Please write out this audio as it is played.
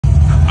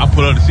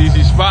pull up the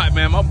CC spot,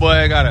 man. My boy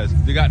they got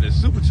the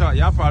supercharged.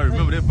 Y'all probably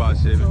remember this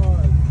Box Chevy.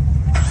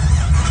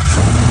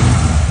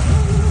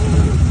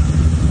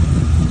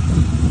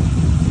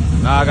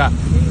 Nah,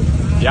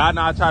 y'all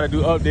know I try to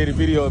do updated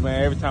videos,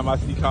 man. Every time I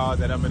see cars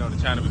that I've been on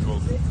the channel before.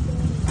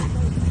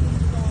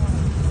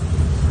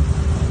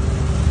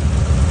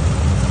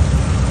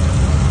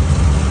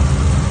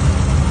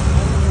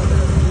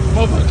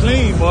 Motherfucker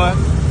clean, boy.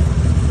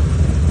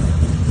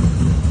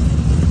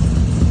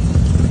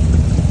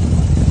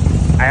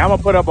 Hey, I'm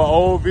gonna put up an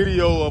old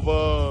video of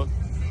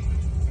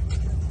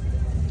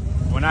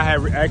when I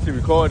had actually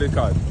recorded this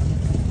car.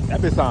 That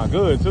bitch sound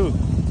good too.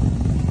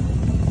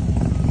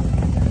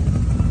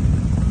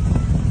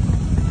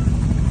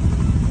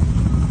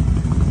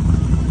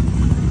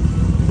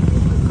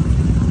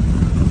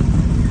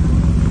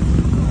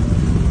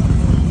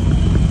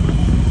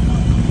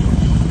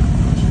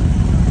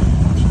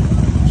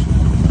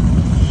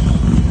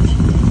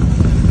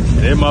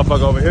 That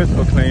motherfucker over here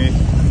so clean.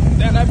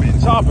 Damn, that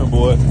bitch chopping,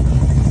 boy.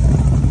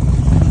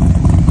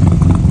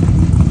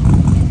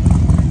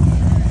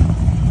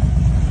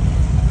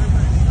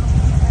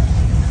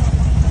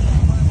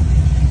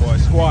 Boy,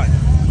 squat.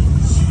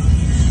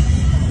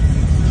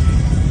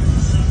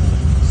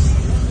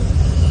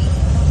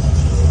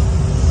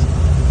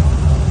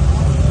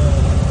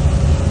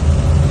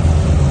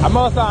 That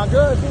must sound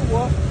good too,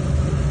 boy.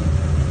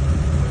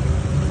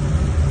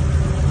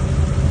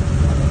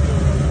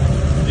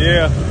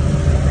 Yeah.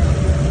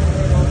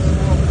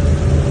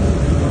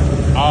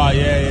 Oh,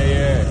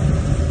 yeah.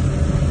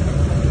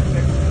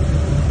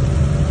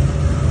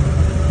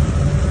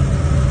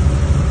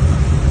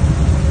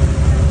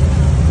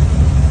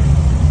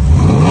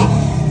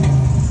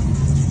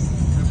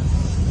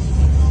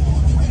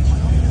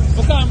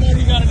 What kind of motor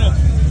you got in there?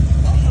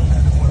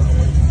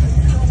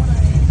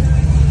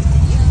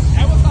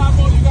 Hey, what kind of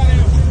motor you got in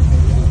there?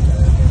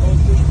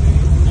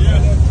 Yeah.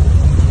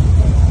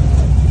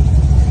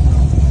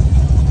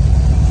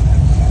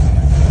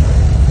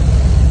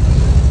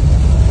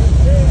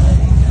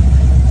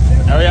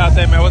 Hey, y'all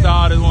say, man, what's the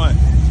hardest one?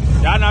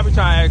 Y'all not be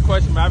trying to ask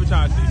questions, man. I be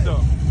trying to see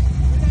something.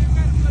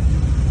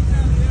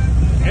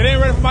 It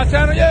ain't ready for my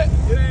channel yet?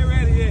 It ain't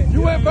ready yet.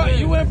 You went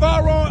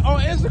viral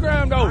on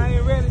Instagram, though. I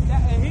ain't ready.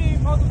 And he ain't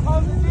supposed to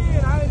post it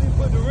in. I ain't even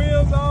put the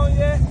rims on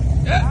yet.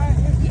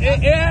 Yeah.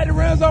 It had the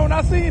rims on when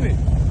I seen it.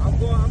 I'm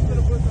gonna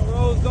put some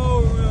rose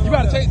gold rims. You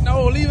about to take,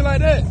 no, leave it like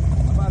that.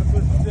 I'm about to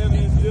put some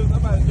 7-inch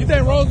rims. You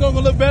think rose gold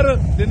gonna look better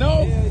than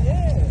those?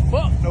 Yeah.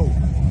 Fuck no.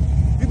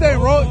 You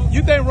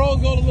think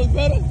rose gold will look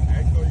better?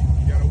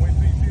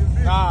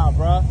 Nah,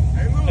 bro.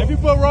 Hey, if you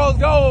put rose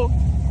gold,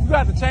 you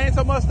got to change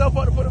so much stuff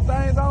up to put them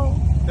things on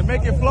to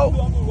make it float.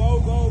 I'm gonna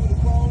rose gold with the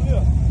chrome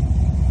lip.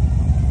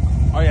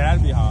 Oh yeah,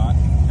 that'd be hard.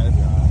 It's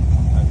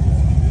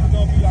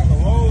gonna be like a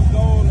rose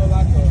gold or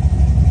like a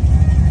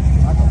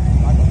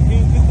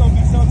pink. It's gonna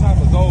be some type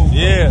of gold.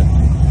 Yeah.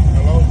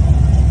 Hello.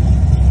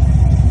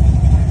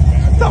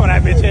 Some of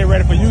that bitch ain't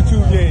ready for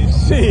YouTube yet.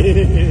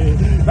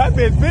 Shit. That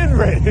bitch been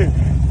ready.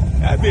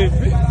 That bitch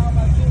been. I got all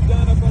my shit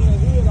done up under the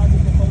hood like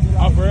it's supposed to.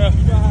 Like, Oh, for real?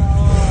 You know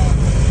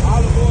how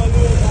all the boy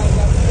lives like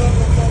that.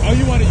 Oh,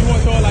 you want to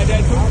throw it like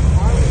that too?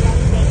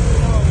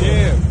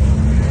 Yeah.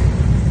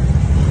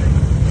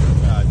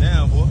 God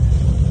damn, boy.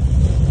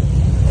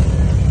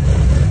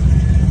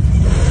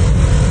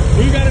 Who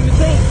you got in the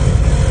trunk?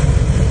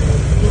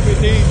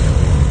 215.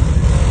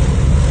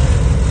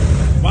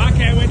 Well, I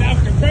can't wait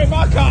now to crank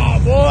my car,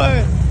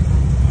 boy.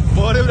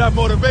 Boy, that was that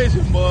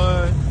motivation,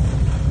 boy.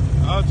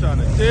 I'm trying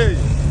to tell you.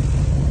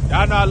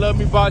 Y'all know I love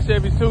me Box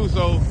Chevy too,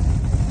 so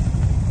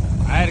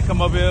I had to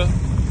come up here.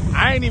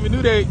 I ain't even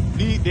knew they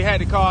had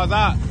the cars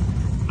out.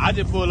 I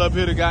just pulled up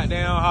here to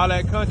goddamn holler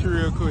at country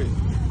real quick.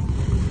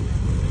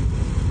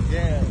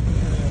 Yeah.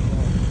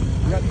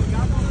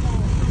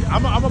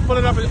 I'm gonna pull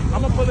it up.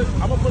 I'm gonna pull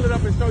it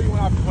up and show you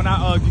when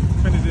I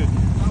finish it.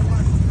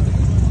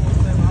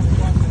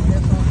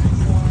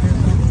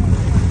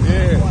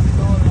 Yeah.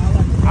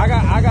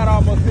 I got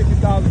almost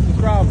 50,000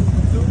 subscribers.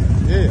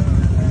 Yeah.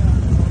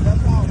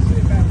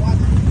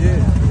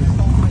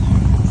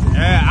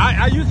 Yeah,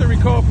 I used to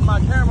record from my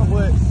camera,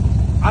 but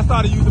I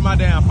started using my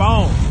damn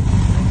phone.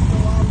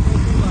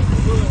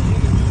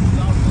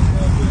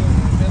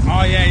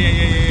 Oh,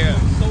 yeah.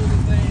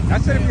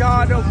 That shit be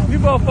hard, though.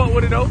 People fuck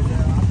with it, though.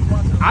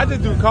 I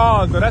just do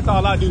cars, so that's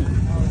all I do.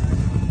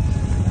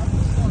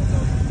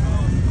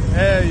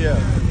 Hell yeah.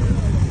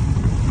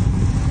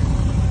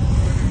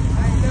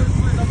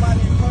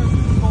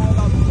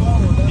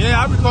 Yeah,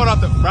 I record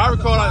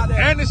out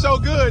and it's so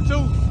good,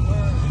 too.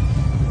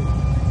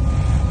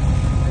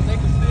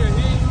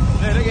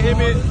 Yeah, they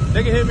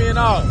can hit me and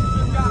all.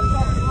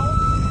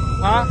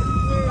 Huh?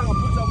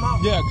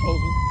 Yeah,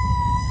 closer.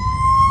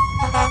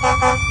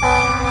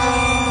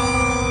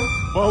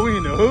 Boy, we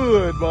in the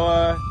hood,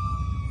 boy.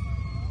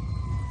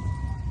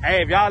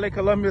 Hey, if y'all in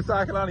Columbia,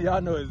 South Carolina,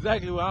 y'all know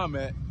exactly where I'm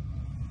at.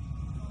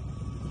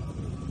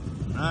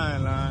 I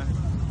ain't lying.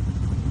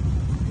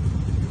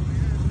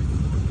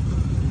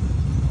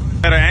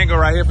 Got an angle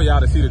right here for y'all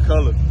to see the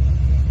color.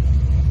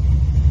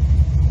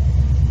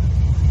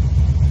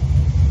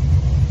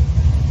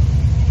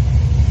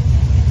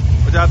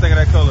 y'all think of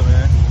that color,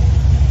 man?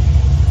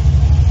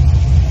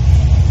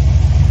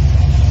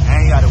 I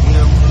ain't got a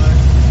wheel mud.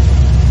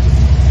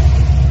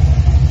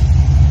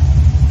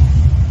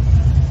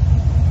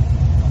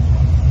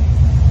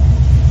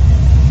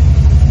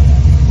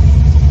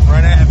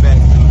 Run that back.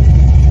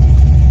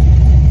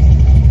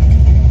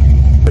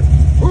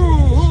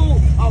 Ooh,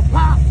 a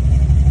pop.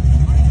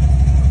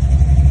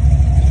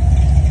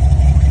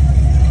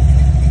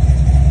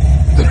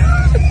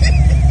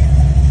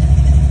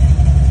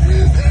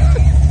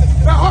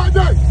 That hard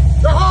day.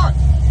 That hard.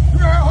 You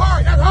know that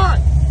hard. That's hard.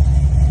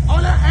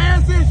 All that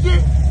ass and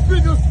shit. She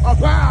just a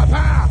pow,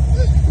 pow.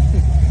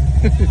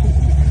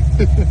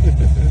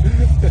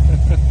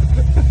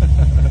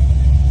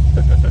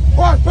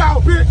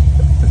 Horsepower, bitch.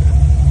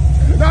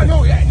 Not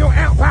no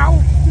amp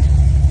power.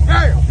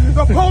 Damn,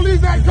 the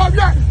police ain't come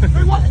yet.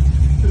 They what?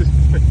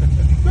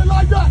 They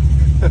like that.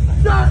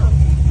 Damn,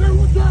 they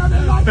was down.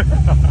 They like that.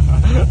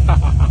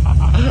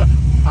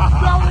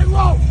 That ain't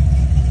wrong.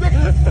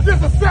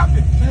 Just accept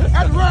it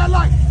at the red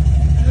light.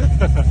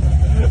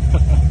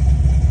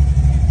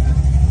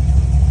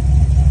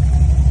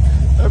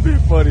 That'd be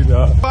funny,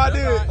 dog.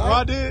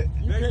 I did.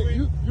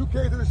 You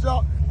came to the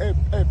shop and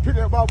picked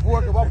up my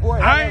boy, cause my boy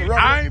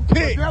I ain't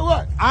picked. But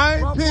what? I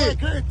ain't my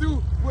picked. My boy came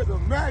through with the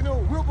manual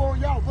whip on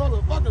y'all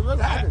motherfuckers.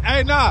 What's happening?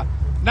 Hey, nah,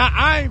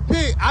 I ain't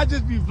picked. I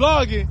just be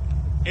vlogging,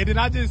 and then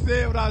I just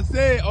said what I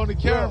said on the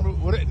camera,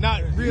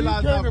 not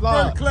realizing I vlogged. He came to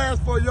first class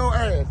for your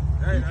ass.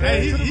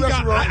 Hey, he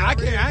got. I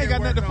ain't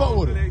got nothing to fuck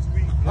with him.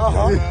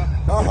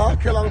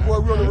 Carolina boy,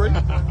 we on the race.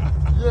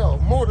 Yeah,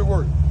 more than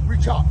work. We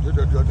chop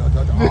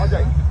all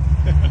day.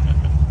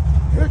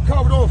 It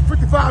covered on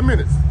 55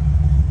 minutes.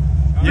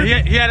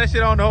 Yeah, he had that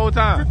shit on the whole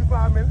time.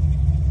 55 minutes.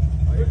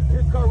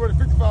 It covered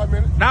 55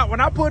 minutes. Now, when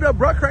I put up,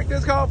 bruh cranked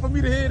this car for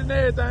me to hit and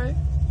everything.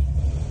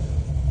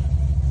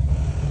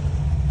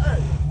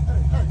 Hey,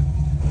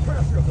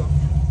 press it up.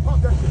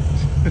 Pump that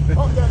shit.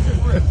 Pump that shit,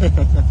 Rick.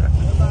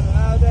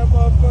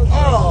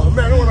 Oh,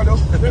 man, don't worry about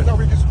those. That's how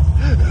we just.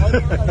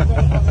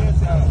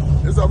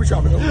 That's how we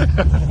chopping up.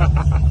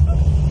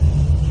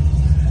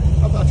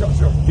 I'm not chopping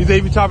sure. He said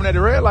he be chopping at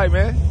the red light,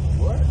 man.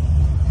 What?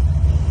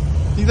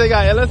 He said he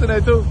got LS in there,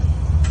 too.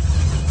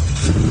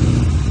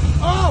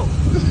 Oh!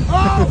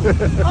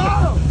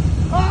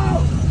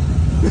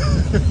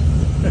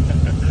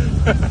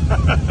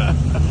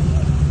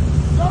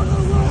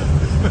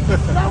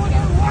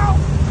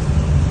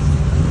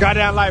 Got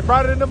that light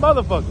brighter than the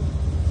motherfucker.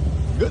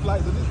 Good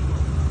lights in this.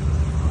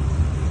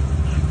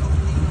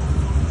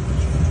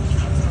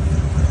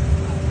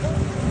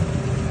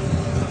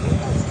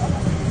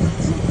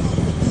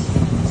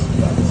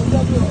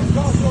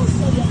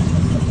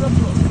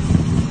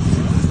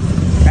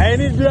 I ain't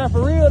need to do that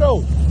for real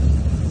though.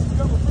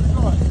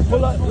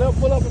 Pull up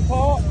and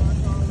park.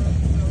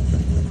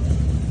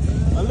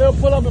 A little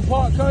pull up and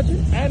park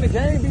country, and the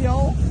game be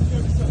on.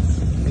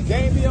 The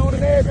game be on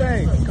and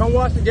everything. Come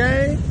watch the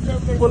game.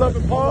 Pull up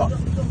and park.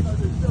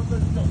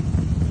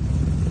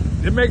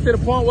 It makes it a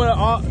point where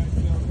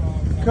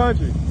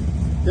country.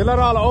 They let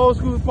all the old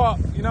schools park,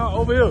 you know,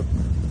 over here.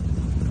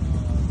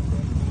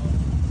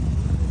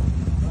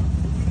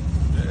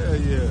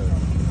 Yeah.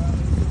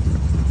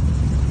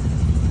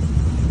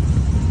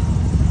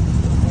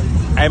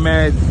 Hey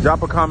man,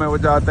 drop a comment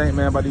what y'all think,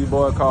 man, about these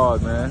boy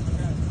cars, man.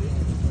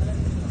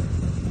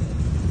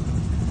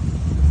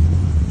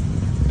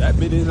 That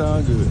bit is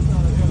on good.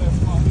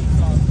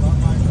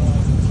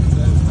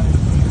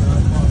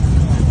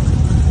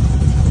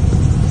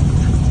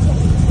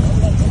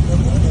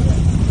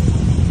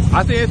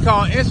 I see it's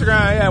called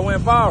Instagram. Yeah, it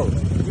went viral.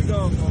 We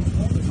gonna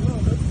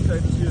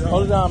take the shit off.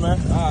 Hold it down, man.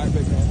 All right,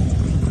 big man.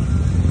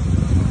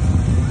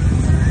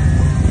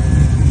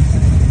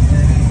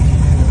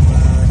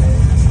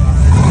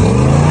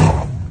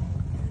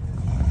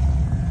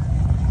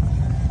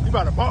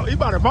 He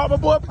about to mark my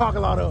boy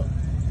parking lot up.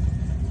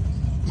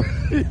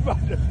 he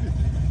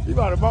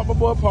about to mark my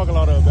boy parking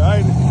lot up,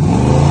 man.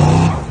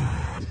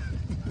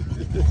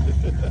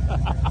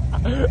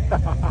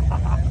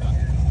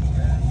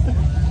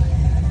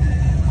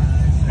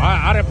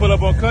 I done pull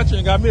up on country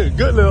and got me a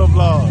good little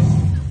vlog.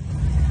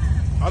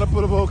 I done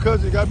pull up on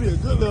country and got me a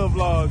good little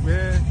vlog,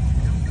 man.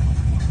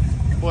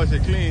 Boy,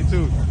 shit clean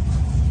too.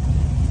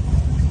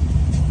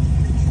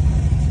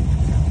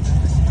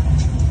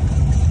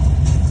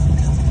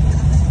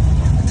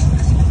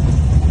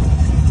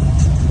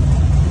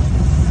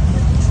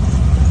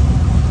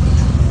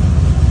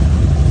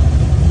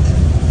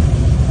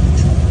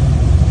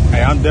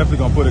 Hey, I'm definitely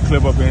gonna put a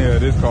clip up in here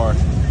of this car.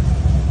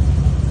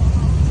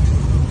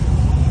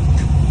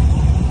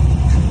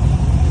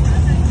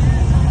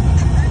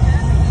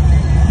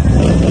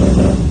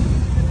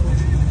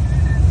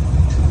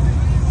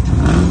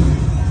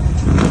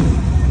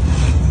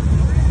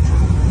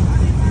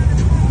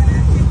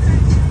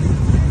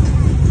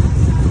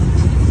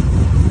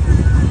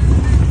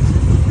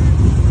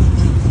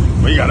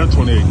 Well, you got them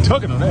 28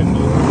 tucking on that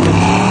bitch.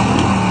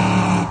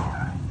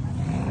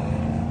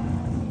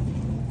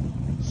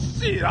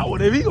 Shit, I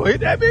wonder if he gonna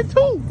hit that bitch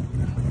too.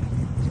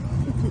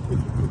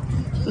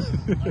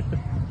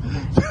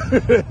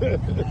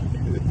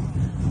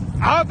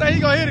 I don't think he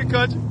gonna hit it,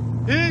 country.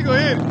 He ain't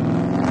gonna hit it.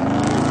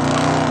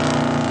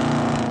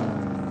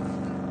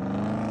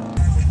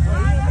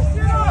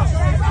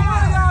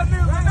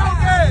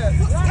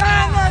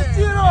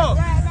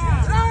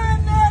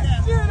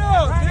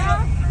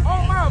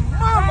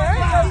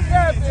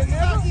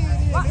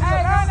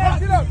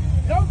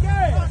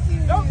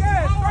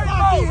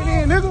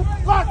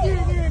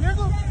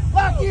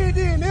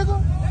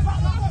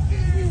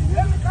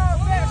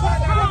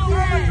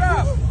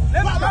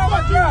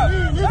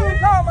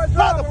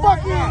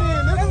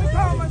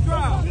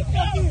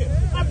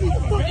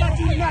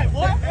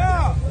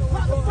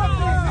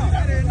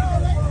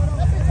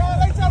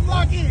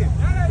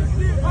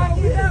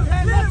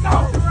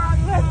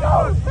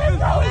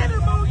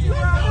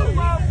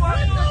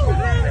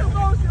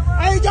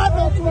 I ain't got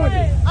no 20.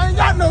 I ain't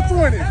got no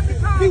 20.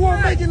 He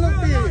won't make it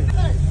look big.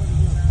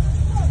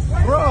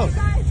 Bro.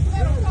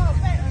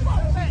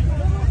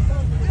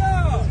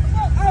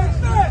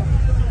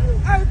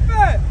 Hey,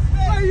 Fat,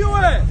 where you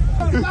at?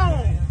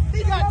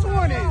 He got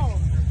 20s.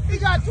 He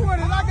got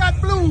 20s. I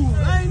got blues.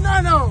 I ain't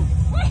none of them.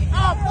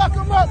 I'll fuck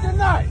him up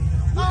tonight.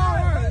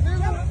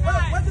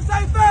 What you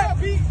say, Fat?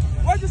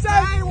 What you say?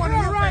 I ain't want to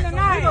run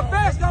tonight. He the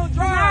best don't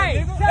drive,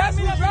 nigga. That's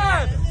who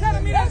drives. Tell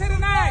him meet us here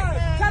tonight.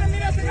 Tell him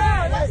meet us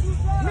tonight.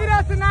 Meet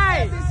us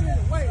tonight.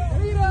 Wait.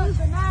 Meet us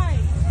tonight.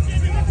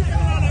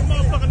 That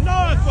motherfucker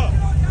noise for.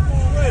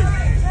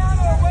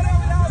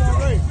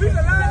 We can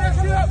line that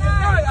shit up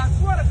tonight. I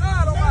swear to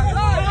God on my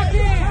life.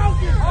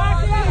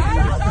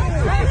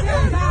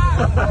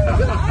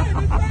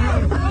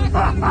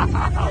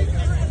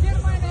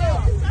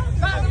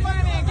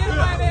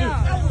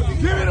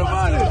 Give me the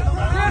money.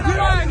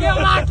 Get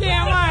lock in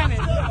money.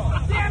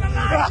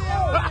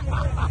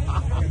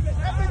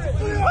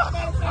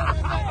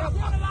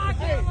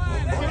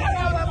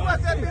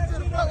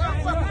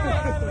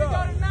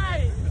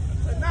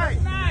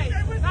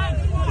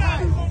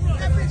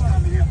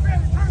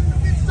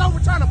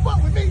 Trying to fuck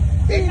with me,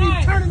 he ain't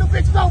even turning the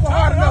bitches over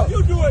hard enough.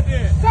 You do it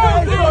then.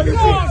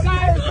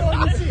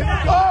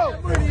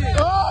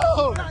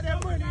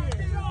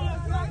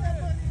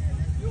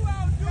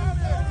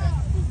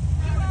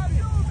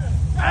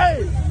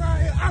 Hey,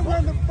 I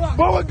run the block.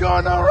 what was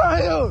going on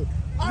right here?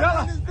 I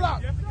run this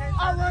block.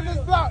 I run this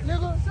block,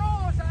 nigga.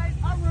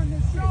 I run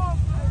this shit.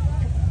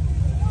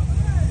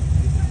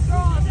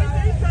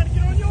 He's trying to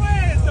get on your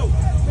ass though.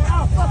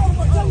 I'll fuck him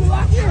up. Tell you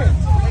lock in.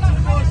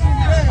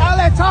 All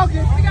that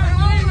talking.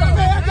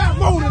 Man, I got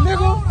motor,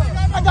 nigga.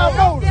 I got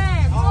motor.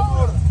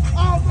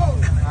 All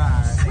motor.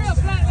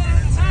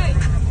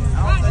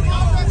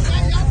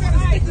 Y'all better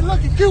stick to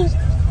looking cute.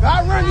 I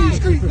run these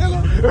streets, nigga.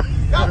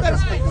 Y'all better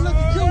stick to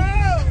looking cute.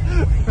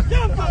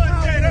 Young boy,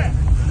 say that.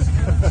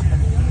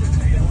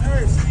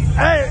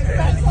 Hey.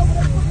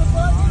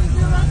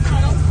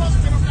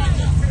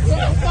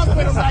 Don't fuck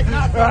with him like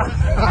that. Don't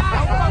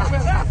fuck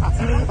with him.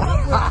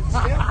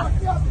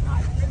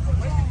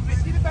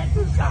 Get it back to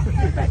the shop. Get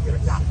it back to the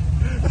shop.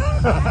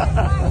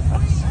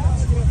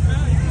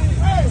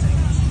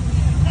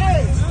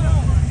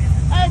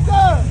 Hey,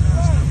 good.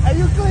 Hey,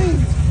 you clean.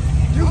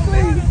 You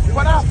clean,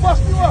 but I'll fuck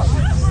you up.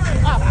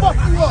 I'll fuck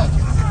you up.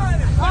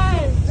 I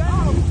ain't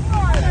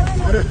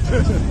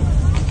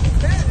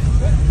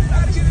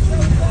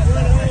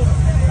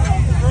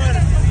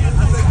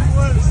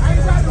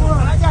got the one.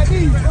 I got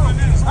these.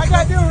 I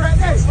got them right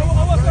there.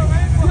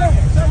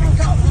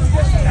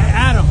 Hey,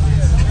 Adam.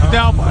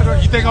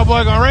 You think our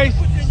boy gonna race?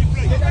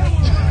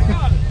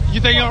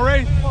 You think he'll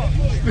race?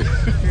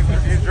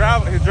 His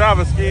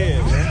driver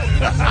scared, man.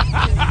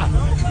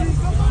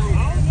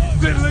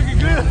 This looking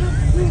good.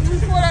 You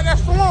straight out that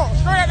swamp.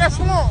 Straight out that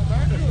swamp,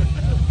 man.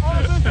 On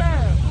the good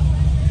time.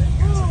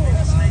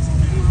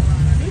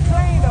 He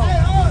clean though.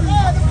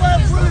 Hey, the boy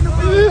pulling the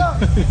wheel up.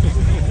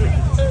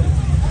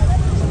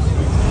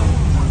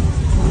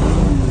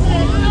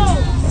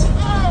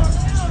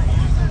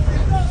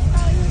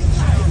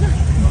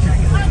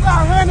 I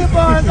got honey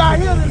buns out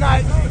here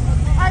tonight.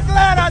 I'm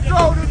glad I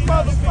drove this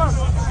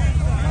motherfucker.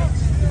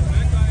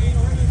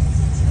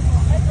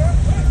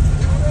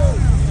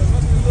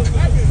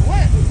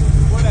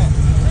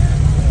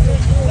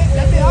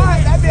 That'd be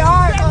alright. That'd be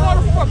alright. That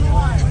motherfucker.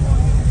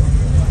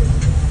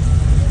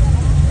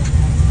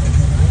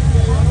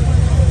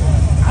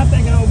 I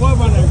think our boy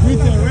about to agree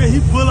to the race. He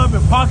pull up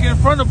and park in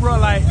front of bro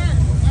like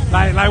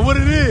what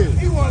it is.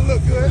 He wanna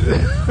look good. He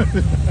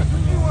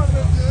wanna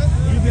look good.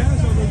 He damn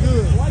sure look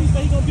good. Why you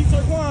say he gonna beat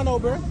Turquan though,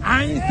 bro?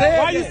 I ain't said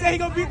Why that. you say he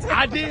gonna beat Turquan?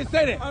 I didn't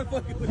say that.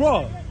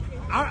 Bro,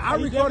 I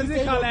recorded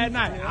this car last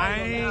night. I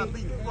ain't.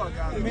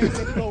 Let me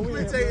tell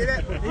you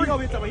that. He gonna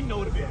beat Turquan. He know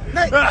what it is.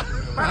 Nate, I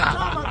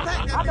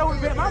know what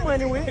to bet my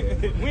money with.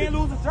 We ain't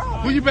lose a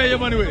draw. Who you bet your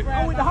money with?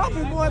 I'm with the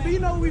Hawkins boy, but you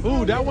know we.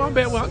 Ooh, that one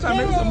bet. Well, I'm trying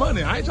to make some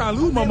money. I ain't trying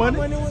to lose my money.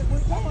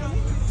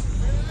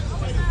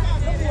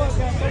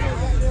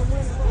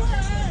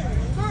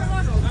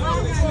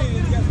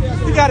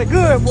 You got it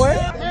good, boy.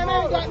 man,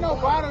 I ain't got no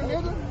bottle,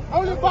 nigga.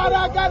 Only bottle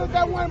I got is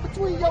that one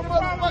between your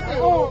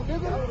motherfucking arms,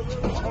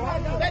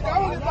 nigga. That's the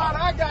only only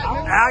bottle I got.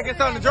 Hey, I get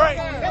something to drink.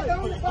 That's the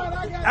only bottle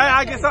I got. Hey,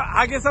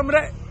 I get some of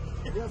that.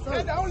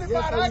 That's the only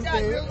bottle I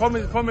got. Pour me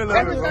a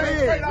little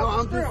bit. No,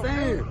 I'm just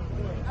saying.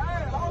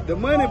 The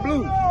money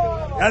blue.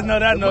 That's no,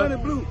 that no.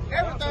 Money blue.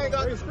 Everything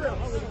got the script.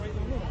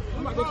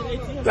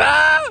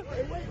 Ah!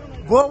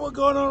 Boy, what's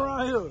going on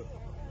around here?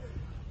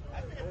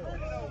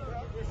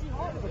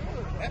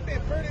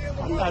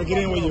 You gotta get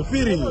in where your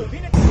feet is.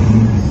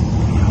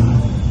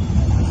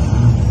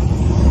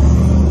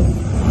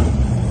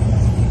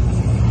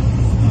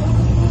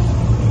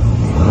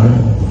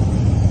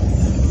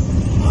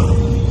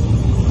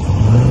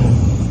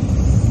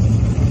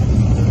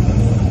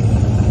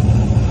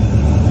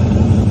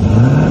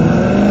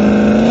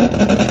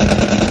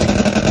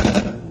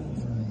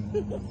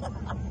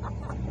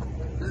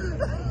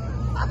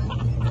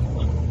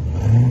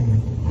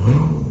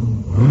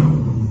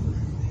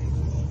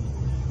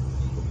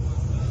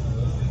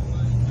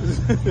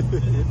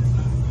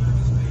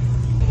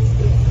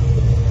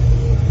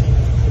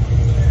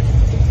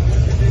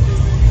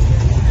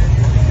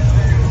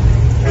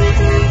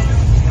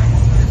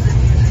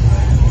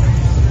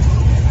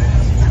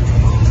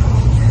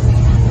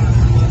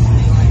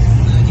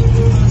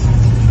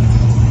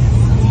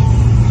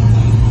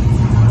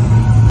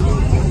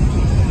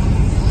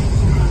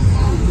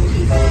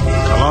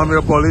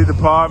 Columbia Police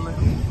Department.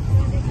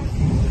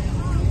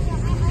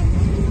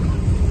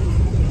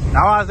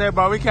 Now I say,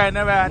 but we can't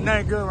never have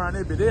nothing good around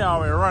here, but they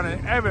always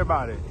running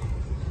everybody.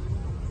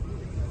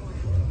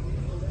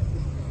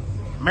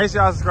 Make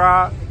sure y'all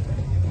subscribe.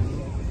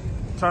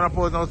 Turn on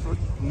post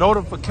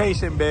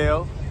notification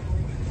bell.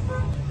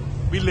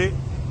 We lit.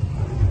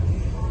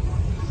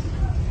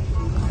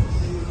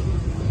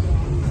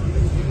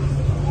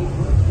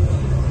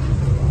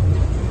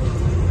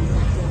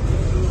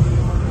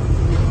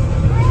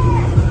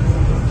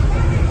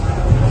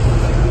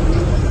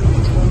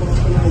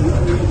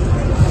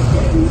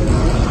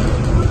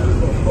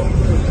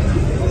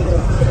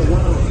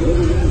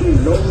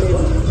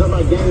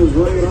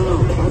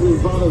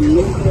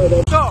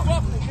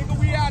 Nigga,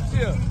 we out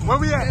here. Where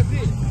we at? That's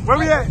it. Where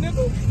we at?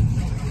 Nigga,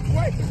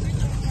 wait.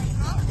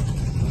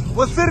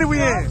 What city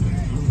we in?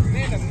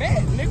 Man, the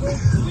mat, nigga.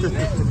 We in.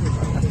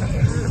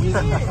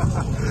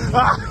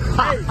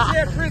 Hey,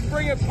 yeah, Chris,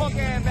 bring his punk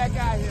ass back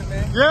out here,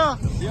 man. Yeah?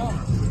 Yeah.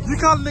 You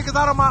calling niggas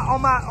out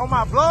on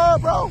my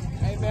blood, bro?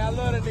 Hey, man, I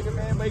love that nigga,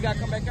 man, but he gotta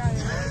come back out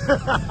here,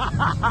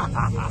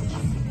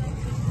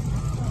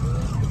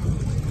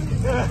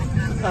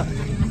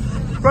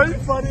 man. Bro, you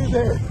funny as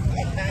hell.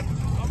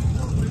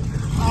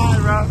 All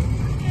right, bro.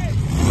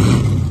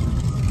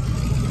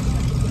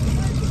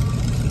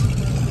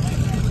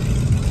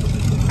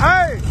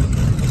 Hey,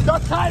 your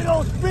tire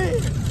don't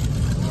spin.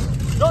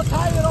 Your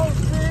tire don't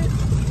spin.